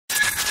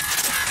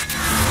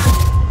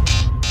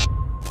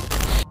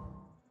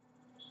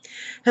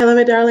Hello,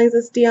 my darlings.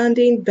 It's Dion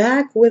Dean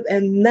back with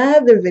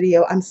another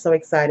video. I'm so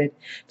excited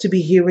to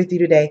be here with you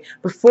today.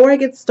 Before I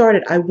get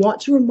started, I want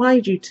to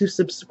remind you to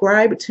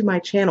subscribe to my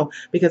channel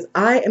because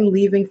I am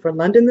leaving for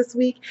London this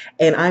week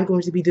and I'm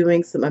going to be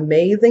doing some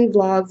amazing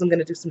vlogs. I'm going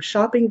to do some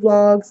shopping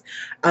vlogs.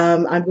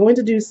 I'm going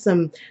to do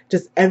some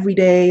just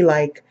everyday,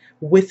 like,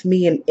 with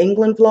me in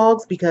England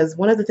vlogs because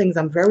one of the things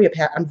I'm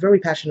very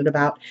passionate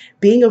about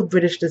being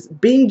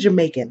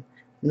Jamaican,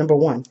 number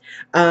one,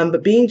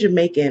 but being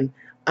Jamaican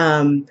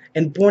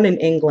and born in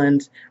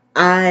England,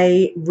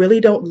 I really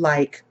don't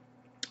like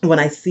when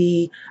I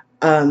see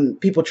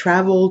people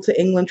travel to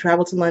England,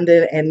 travel to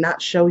London, and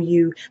not show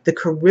you the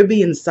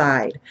Caribbean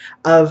side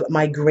of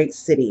my great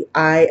city.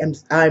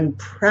 I'm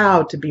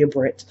proud to be a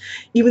Brit,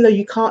 even though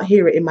you can't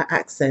hear it in my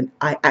accent.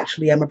 I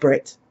actually am a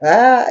Brit.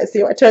 I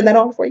see how I turned that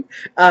on for you.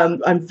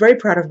 I'm very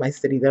proud of my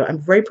city, though. I'm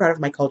very proud of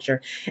my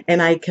culture,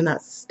 and I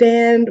cannot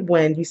stand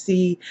when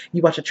you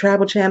watch a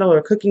travel channel or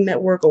a cooking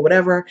network or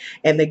whatever,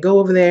 and they go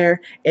over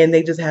there and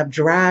they just have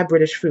dry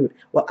British food.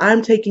 Well,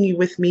 I'm taking you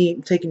with me.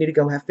 I'm taking you to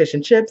go have fish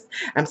and chips.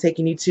 I'm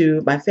taking you to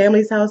my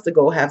family's house to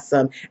go have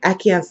some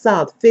ackee and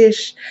salt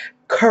fish,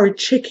 curry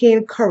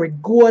chicken, curry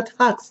goat,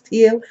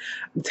 oxtail.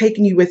 I'm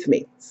taking you with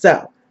me.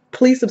 So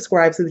please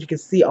subscribe so that you can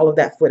see all of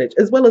that footage,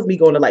 as well as me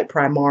going to like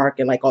Primark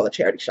and like all the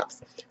charity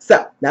shops.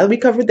 So now that we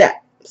covered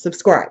that,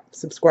 subscribe.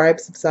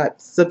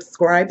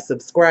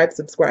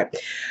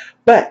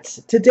 But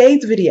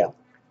today's video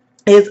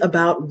is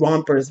about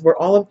rompers. We're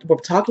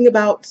talking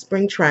about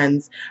spring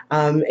trends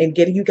and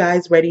getting you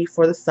guys ready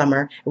for the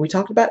summer. And we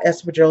talked about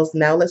espadrilles.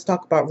 Now let's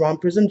talk about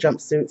rompers and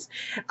jumpsuits.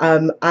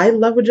 I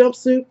love a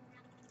jumpsuit,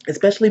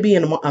 especially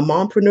being a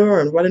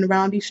mompreneur and running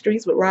around these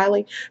streets with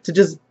Riley. To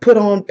just put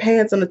on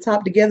pants on the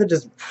top together,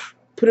 just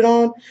put it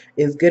on,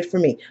 is good for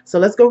me. So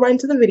let's go right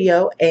into the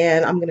video,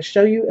 and I'm going to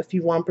show you a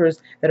few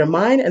rompers that are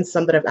mine and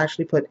some that I've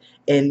actually put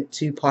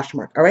into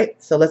Poshmark. All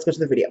right, so let's go to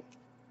the video.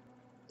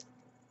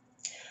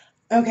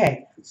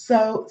 Okay,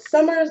 so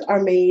summers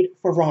are made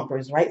for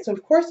rompers, right? So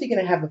of course you're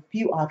going to have a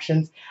few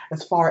options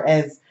as far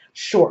as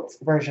shorts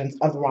versions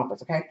of the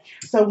rompers, okay?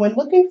 So when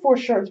looking for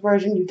shorts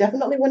version, you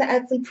definitely want to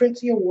add some print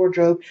to your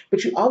wardrobe,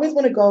 but you always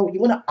want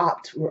to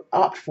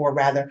opt for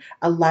rather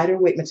a lighter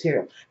weight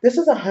material. This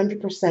is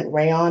 100%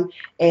 rayon,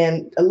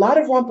 and a lot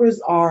of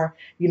rompers are,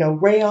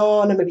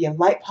 rayon or maybe a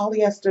light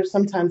polyester,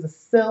 sometimes a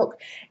silk,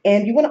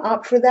 and you want to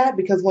opt for that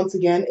because once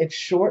again, it's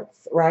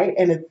shorts, right?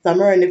 And it's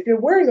summer, and if you're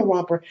wearing a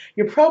romper,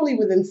 you're probably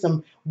within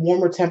some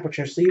warmer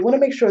temperatures. So you want to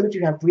make sure that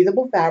you have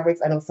breathable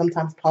fabrics. I know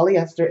sometimes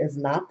polyester is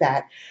not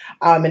that.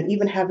 And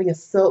even having a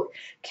silk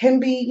can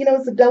be,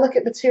 it's a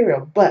delicate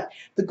material. But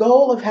the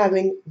goal of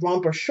having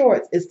romper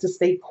shorts is to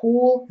stay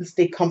cool and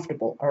stay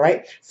comfortable, all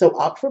right? So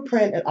opt for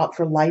print and opt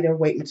for lighter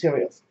weight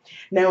materials.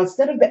 Now,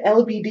 instead of the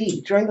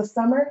LBD during the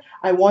summer,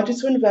 I want you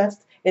to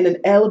invest in an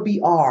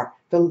LBR,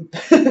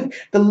 the,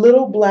 the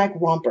little black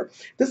romper.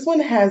 This one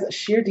has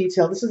sheer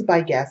detail. This is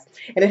by Guess,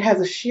 and it has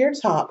a sheer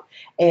top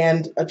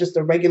and just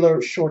a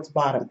regular shorts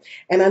bottom.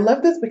 And I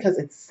love this because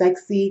it's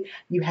sexy.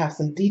 You have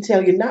some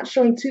detail. You're not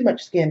showing too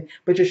much skin,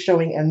 but you're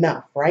showing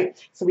enough,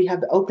 right? So we have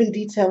the open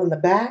detail in the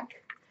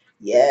back.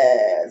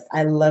 Yes,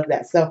 I love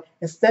that. So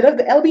instead of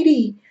the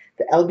LBD,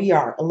 the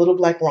LBR, a little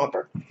black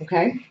romper,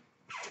 okay?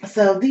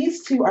 So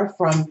these two are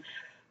from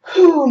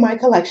my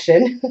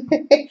collection.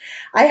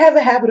 I have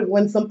a habit of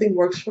when something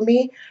works for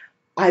me,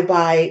 I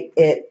buy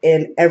it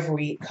in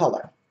every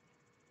color.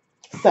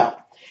 So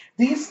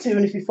these two,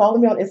 and if you follow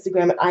me on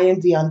Instagram at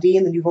IamDionD,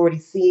 and then you've already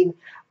seen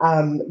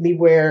me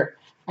wear,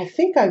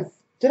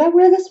 did I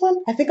wear this one?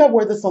 I think I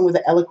wore this one with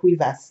the Eloquii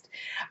vest,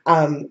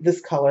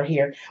 this color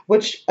here,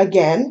 which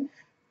again,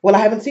 well, I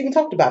haven't even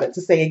talked about it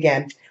to say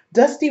again.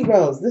 Dusty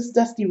Rose. This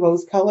Dusty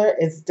Rose color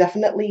is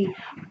definitely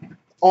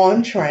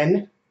on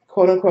trend,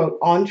 quote unquote,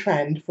 on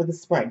trend for the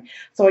spring.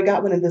 So I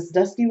got one in this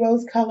dusty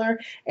rose color,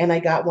 and I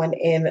got one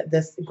in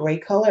this gray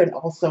color, and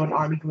also an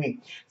army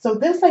green. So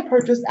this I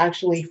purchased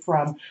actually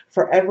from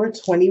Forever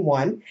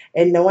 21,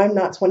 and no, I'm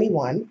not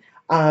 21.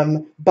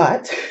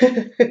 But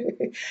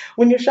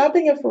when you're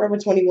shopping at Forever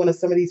 21 or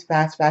some of these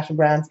fast fashion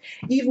brands,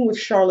 even with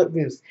Charlotte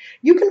Russe,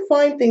 you can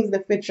find things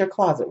that fit your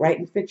closet, right?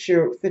 And fit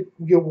your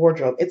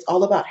wardrobe. It's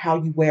all about how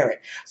you wear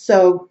it.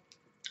 So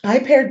I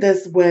paired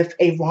this with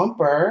a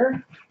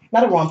romper,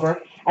 not a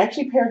romper. I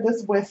actually paired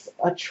this with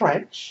a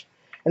trench,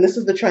 and this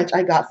is the trench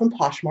I got from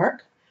Poshmark.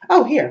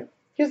 Oh,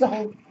 here's the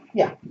whole,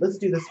 yeah, let's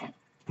do this one.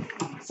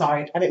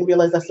 Sorry, I didn't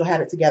realize I still had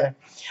it together.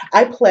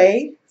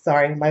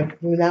 Sorry, my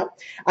moving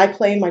out. I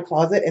play in my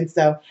closet, and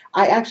so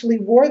I actually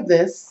wore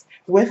this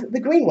with the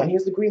green one.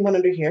 Here's the green one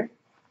under here.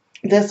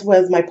 This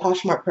was my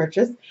Poshmark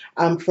purchase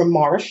from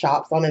Mara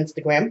Shops on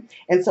Instagram,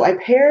 and so I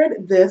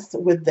paired this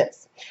with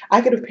this.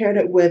 I could have paired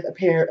it with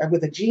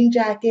a jean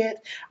jacket.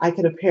 I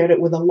could have paired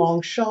it with a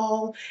long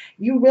shawl.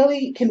 You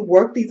really can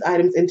work these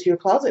items into your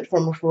closet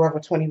from a Forever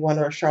 21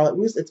 or a Charlotte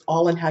Russe. It's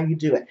all in how you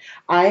do it.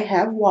 I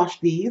have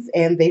washed these,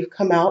 and they've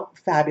come out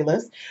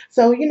fabulous.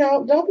 So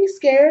don't be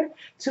scared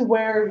to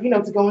wear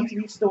to go into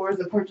these stores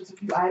and purchase a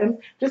few items.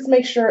 Just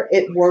make sure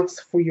it works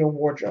for your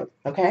wardrobe.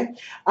 Okay.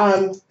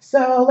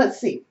 So let's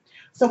see.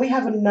 So we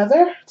have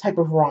another type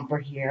of romper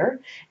here.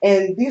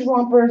 And these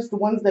rompers, the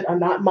ones that are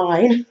not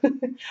mine,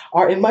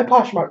 are in my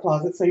Poshmark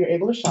closet, so you're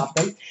able to shop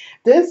them.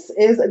 This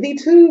is the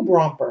tube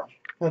romper,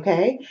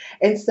 okay?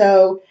 And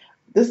so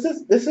this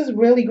is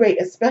really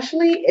great,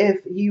 especially if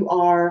you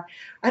are,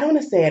 I don't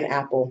want to say an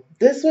apple.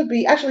 This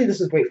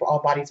is great for all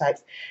body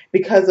types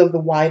because of the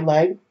wide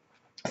leg.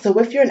 So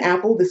if you're an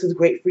apple, this is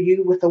great for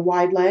you with a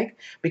wide leg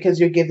because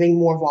you're giving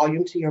more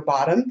volume to your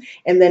bottom.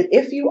 And then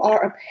if you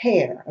are a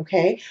pear,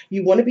 okay,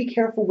 you want to be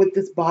careful with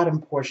this bottom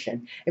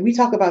portion. And we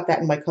talk about that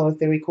in my color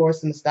theory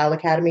course in the Style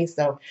Academy,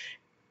 so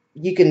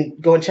you can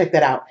go and check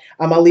that out.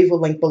 I'll leave a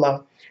link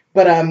below.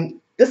 But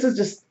this is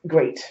just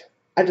great.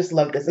 I just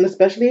love this. And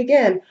especially,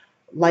 again,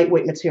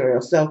 lightweight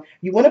material. So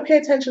you want to pay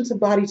attention to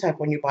body type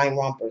when you're buying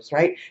rompers,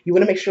 right? You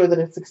want to make sure that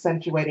it's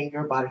accentuating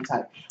your body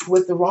type.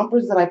 With the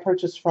rompers that I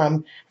purchased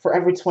from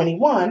Forever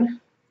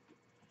 21,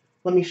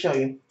 let me show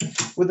you.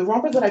 With the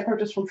rompers that I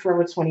purchased from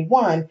Forever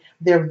 21,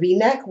 they're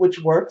V-neck, which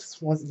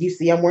works. Once you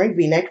see I'm wearing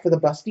V-neck for the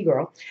busty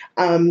girl.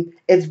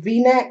 It's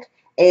V-neck,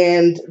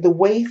 and the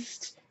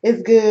waist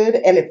is good,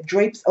 and it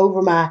drapes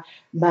over my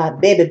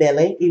baby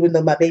belly, even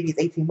though my baby's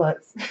 18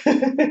 months.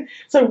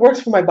 So it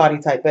works for my body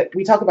type, but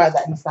we talk about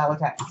that in Style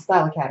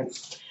Academy.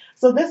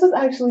 So this is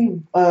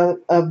actually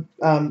a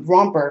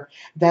romper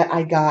that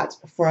I got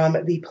from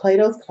the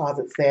Plato's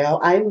Closet sale.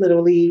 I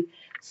literally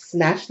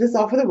snatched this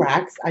off of the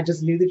racks. I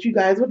just knew that you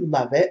guys would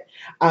love it.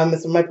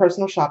 It's from my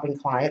personal shopping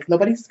clients.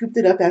 Nobody scooped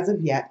it up as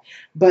of yet,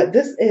 but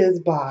this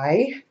is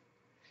by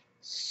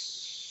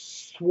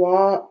Swablu.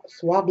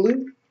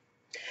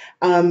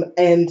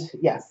 And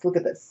yes, look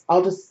at this.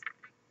 I'll just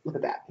look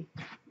at that.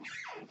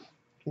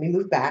 Let me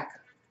move back.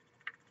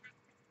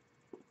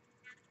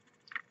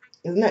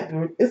 Isn't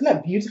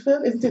that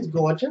beautiful? Isn't it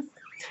gorgeous?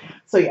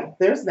 So yeah,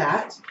 there's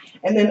that.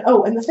 And then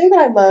and the thing that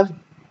I love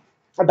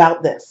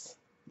about this,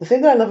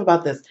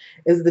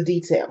 is the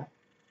detail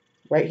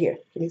right here.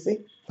 Can you see?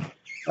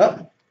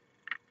 Oh,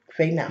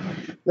 fade now.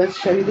 Let's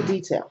show you the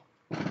detail.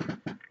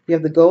 You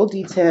have the gold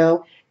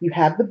detail. You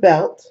have the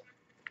belt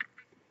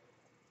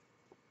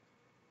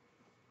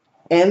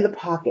and the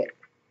pocket.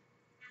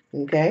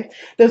 Okay,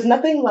 there's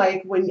nothing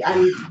like when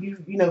if you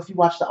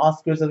watch the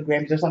Oscars or the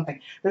Grammys or something,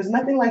 there's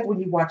nothing like when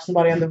you watch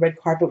somebody on the red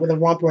carpet with a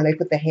romper and they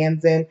put their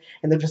hands in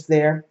and they're just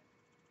there.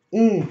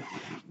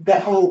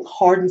 That whole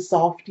hard and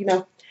soft,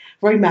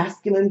 very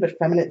masculine but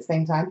feminine at the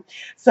same time.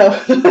 So,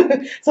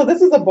 so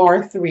this is a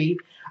bar 3.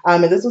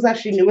 And this was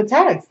actually new with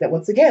tags that,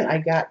 once again, I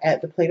got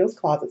at the Plato's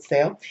Closet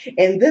sale.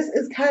 And this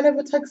is kind of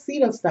a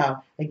tuxedo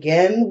style,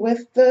 again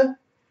with the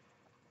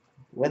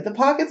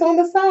pockets on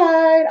the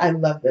side. I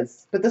love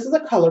this. But this is a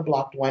color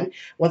blocked one.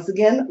 Once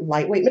again,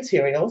 lightweight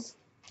materials.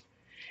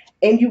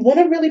 And you want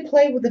to really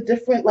play with the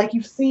different, like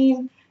you've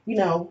seen,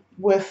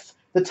 with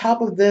the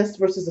top of this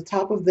versus the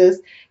top of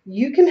this.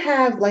 You can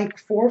have like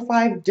 4 or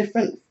 5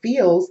 different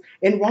feels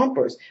in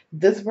rompers.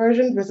 This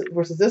version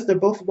versus this, they're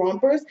both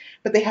rompers,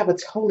 but they have a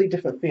totally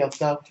different feel.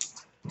 So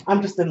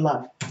I'm just in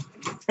love.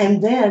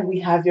 And then we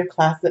have your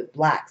classic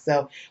black.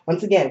 So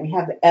once again, we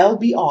have the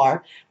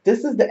LBR.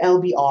 This is the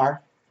LBR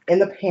in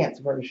the pants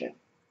version.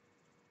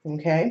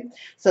 Okay,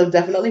 so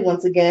definitely,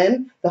 once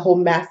again, the whole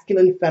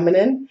masculine,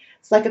 feminine.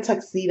 It's like a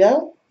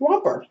tuxedo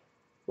romper,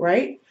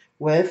 right?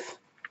 With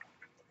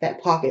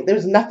that pocket.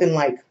 There's nothing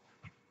like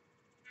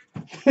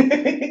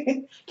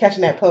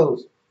catching that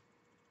pose.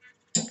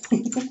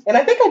 And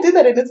I think I did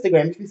that on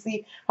Instagram. If you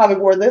see how I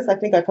wore this, I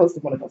think I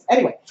posted one of those.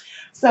 Anyway,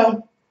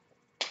 so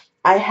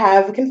I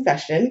have a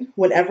confession.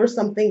 Whenever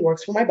something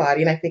works for my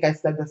body, and I think I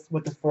said this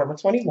with the Forever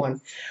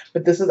 21,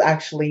 but this has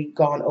actually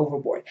gone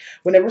overboard.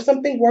 Whenever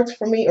something works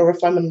for me, or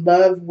if I'm in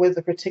love with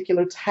a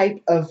particular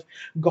type of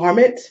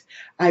garment,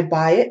 I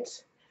buy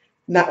it,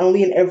 not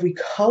only in every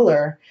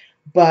color,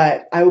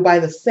 but I will buy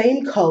the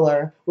same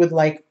color with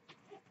like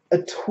a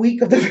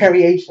tweak of the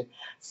variation.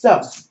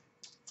 So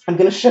I'm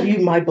going to show you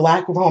my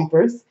black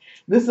rompers.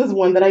 This is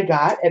one that I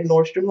got at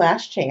Nordstrom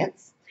Last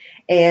Chance.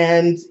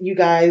 And you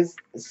guys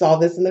saw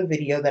this in the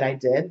video that I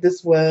did.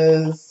 This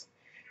was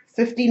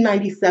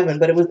 $15.97,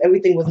 but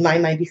everything was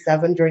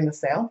 $9.97 during the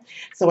sale.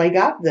 So I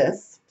got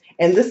this,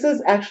 and this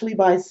is actually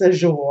by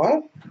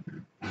Séjour.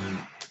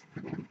 Can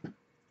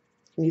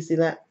you see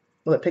that?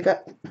 Will it pick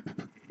up?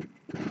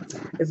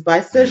 It's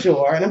by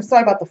Séjour, and I'm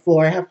sorry about the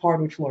floor. I have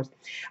hardwood floors.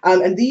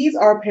 And these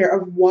are a pair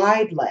of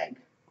wide leg.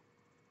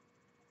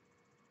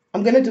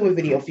 I'm going to do a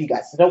video for you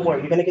guys, so don't worry.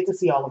 You're going to get to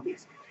see all of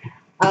these.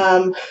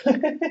 Let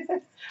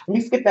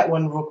me skip that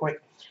one real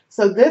quick.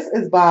 So this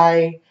is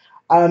by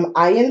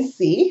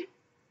INC.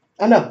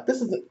 Oh no,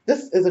 this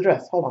is a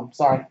dress. Hold on,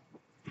 sorry.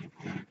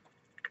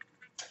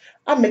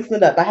 I'm mixing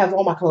it up. I have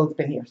all my clothes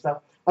in here.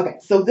 So, okay.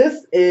 So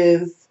this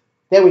is,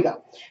 there we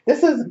go.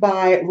 This is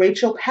by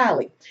Rachel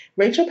Pally.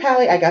 Rachel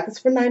Pally, I got this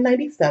for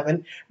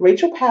 $9.97.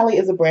 Rachel Pally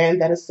is a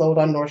brand that is sold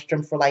on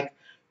Nordstrom for like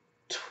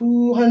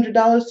 $200,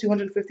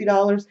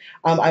 $250.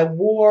 I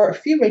wore a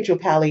few Rachel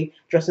Pally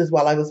dresses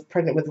while I was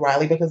pregnant with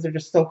Riley because they're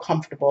just so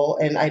comfortable,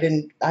 and I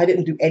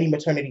didn't do any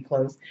maternity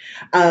clothes.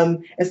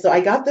 And so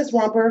I got this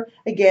romper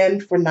again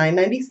for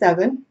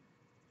 $9.97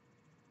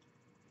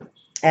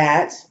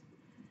 at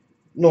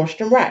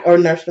Nordstrom Rack or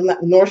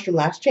Nordstrom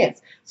Last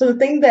Chance. So the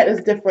thing that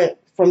is different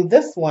from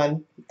this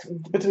one,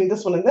 between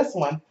this one and this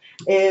one,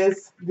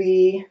 is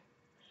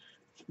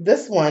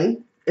this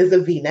one is a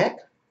V-neck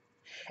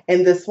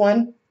and this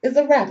one is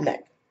a wrap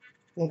neck.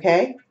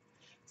 Okay,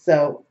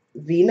 so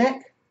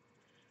V-neck,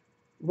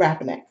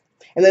 wrap neck,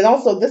 and then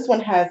also this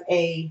one has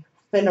a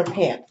thinner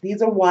pant.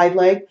 These are wide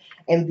leg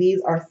and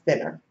these are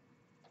thinner.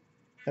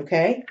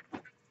 Okay,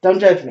 don't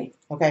judge me.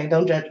 Okay,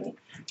 don't judge me.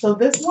 So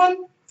this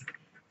one,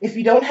 if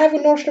you don't have a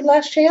Nordstrom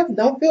Last Chance,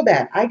 don't feel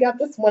bad. I got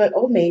this one at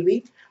Old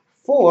Navy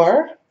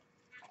for,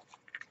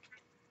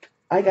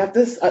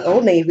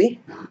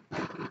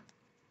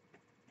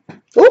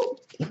 Oop,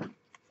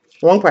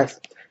 wrong price.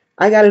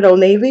 I got it Old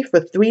Navy for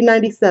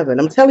 $3.97.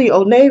 I'm telling you,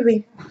 Old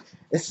Navy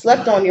is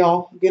slept on,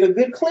 y'all. Get a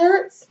good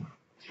clearance.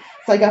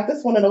 So I got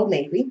this one at Old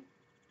Navy.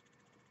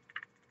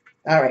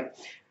 All right.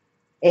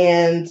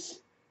 And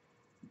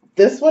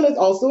this one is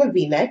also a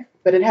V-neck,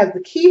 but it has the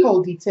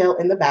keyhole detail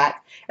in the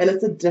back, and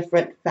it's a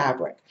different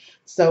fabric.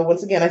 So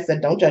once again, I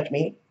said, don't judge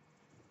me.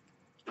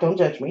 Don't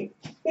judge me.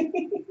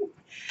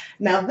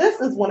 Now,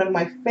 this is one of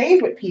my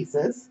favorite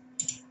pieces.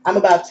 I'm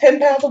about 10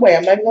 pounds away.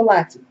 I'm not even going to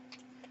lie to you.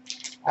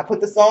 I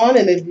put this on,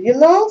 and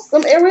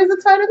some areas are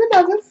tighter than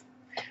others.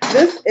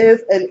 This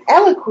is an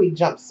Eloquy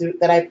jumpsuit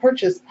that I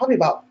purchased probably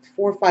about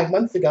 4 or 5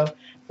 months ago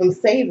from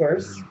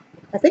Savers.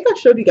 I think I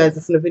showed you guys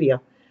this in a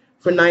video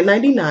for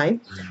 $9.99.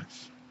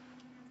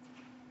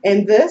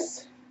 And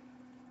this,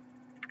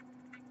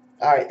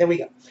 all right, there we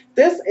go.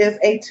 This is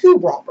a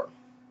tube romper.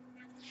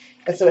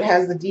 And so it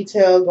has the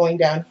detail going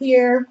down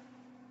here.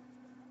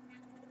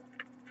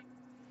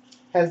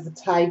 Has the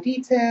tie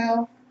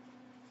detail.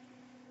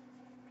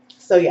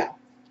 So yeah.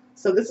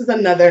 So this is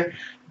another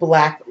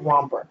black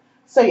romper.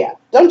 So yeah,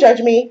 don't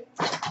judge me.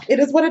 It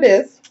is what it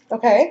is,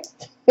 okay?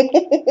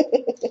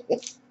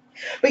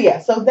 But yeah,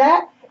 so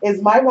that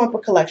is my romper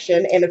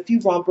collection and a few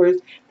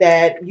rompers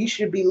that you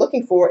should be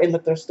looking for in the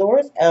thrift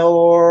stores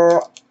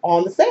or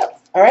on the sales.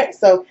 All right,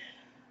 so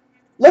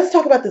let's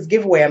talk about this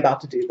giveaway I'm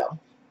about to do though.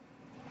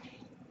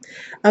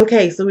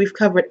 Okay, so we've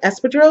covered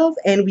espadrilles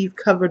and we've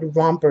covered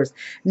rompers.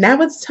 Now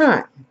it's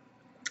time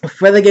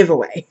for the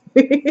giveaway.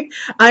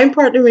 I'm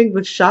partnering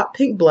with Shop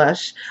Pink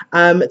Blush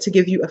to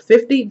give you a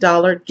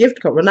 $50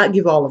 gift card. Well, not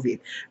give all of you.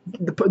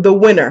 The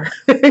winner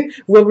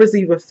will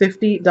receive a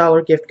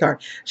 $50 gift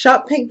card.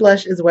 Shop Pink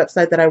Blush is a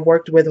website that I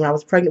worked with when I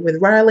was pregnant with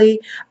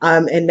Riley,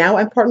 and now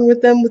I'm partnering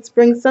with them with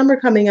spring, summer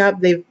coming up.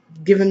 They've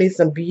given me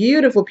some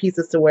beautiful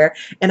pieces to wear,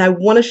 and I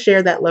want to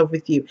share that love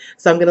with you.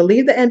 So I'm going to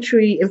leave the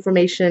entry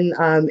information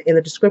in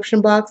the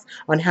description box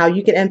on how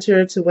you can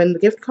enter to win the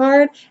gift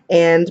card,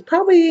 and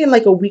probably in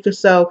like a week or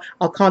so,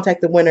 I'll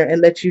contact the winner and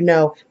let you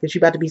know that you're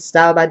about to be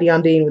styled by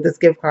Dion Dean with this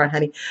gift card,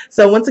 honey.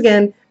 So once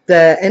again,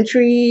 the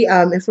entry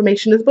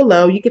information is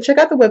below. You can check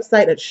out the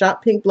website at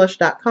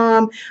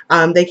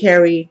shoppinkblush.com. They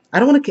carry, I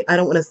don't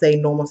want to say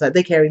normal size.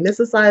 They carry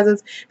misses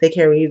sizes. They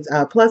carry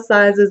plus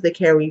sizes. They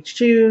carry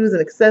shoes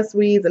and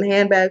accessories and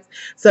handbags.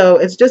 So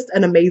it's just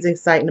an amazing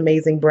site, an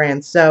amazing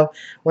brand. So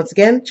once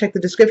again, check the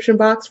description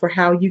box for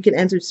how you can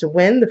enter to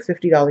win the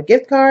 $50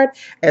 gift card.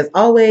 As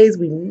always,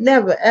 we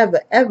never,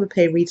 ever, ever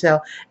pay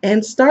retail.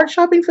 And start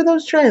shopping for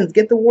those trends.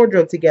 Get the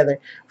wardrobe together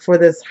for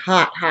this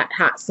hot, hot,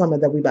 hot summer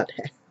that we about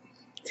to have.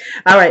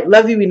 All right.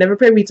 Love you. We never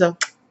pay retail.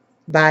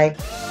 Bye.